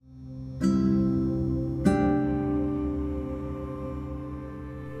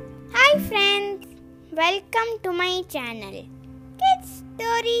welcome to my channel, Kids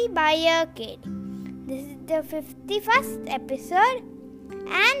Story by a Kid. This is the 51st episode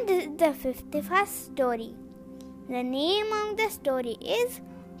and this is the 51st story. The name of the story is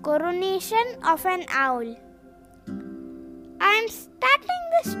Coronation of an Owl. I am starting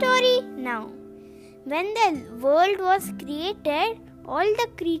the story now. When the world was created, all the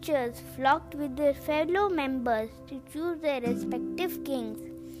creatures flocked with their fellow members to choose their respective kings.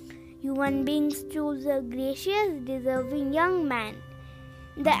 Human beings chose a gracious, deserving young man.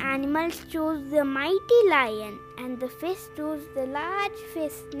 The animals chose the mighty lion, and the fish chose the large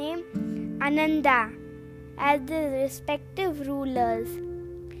fish named Ananda as their respective rulers.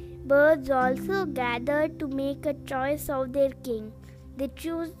 Birds also gathered to make a choice of their king. They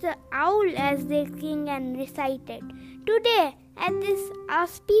chose the owl as their king and recited, "Today, at this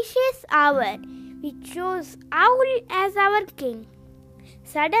auspicious hour, we chose owl as our king."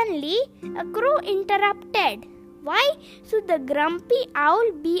 Suddenly, a crow interrupted. "Why should the grumpy owl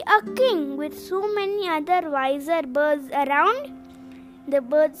be a king with so many other wiser birds around?" The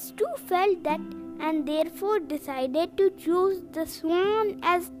birds too felt that and therefore decided to choose the swan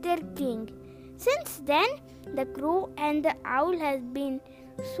as their king. Since then, the crow and the owl have been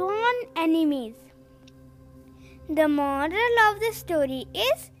sworn enemies. The moral of the story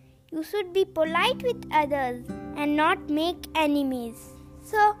is you should be polite with others and not make enemies.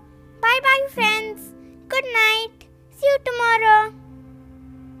 So, bye-bye friends. Good night. See you tomorrow.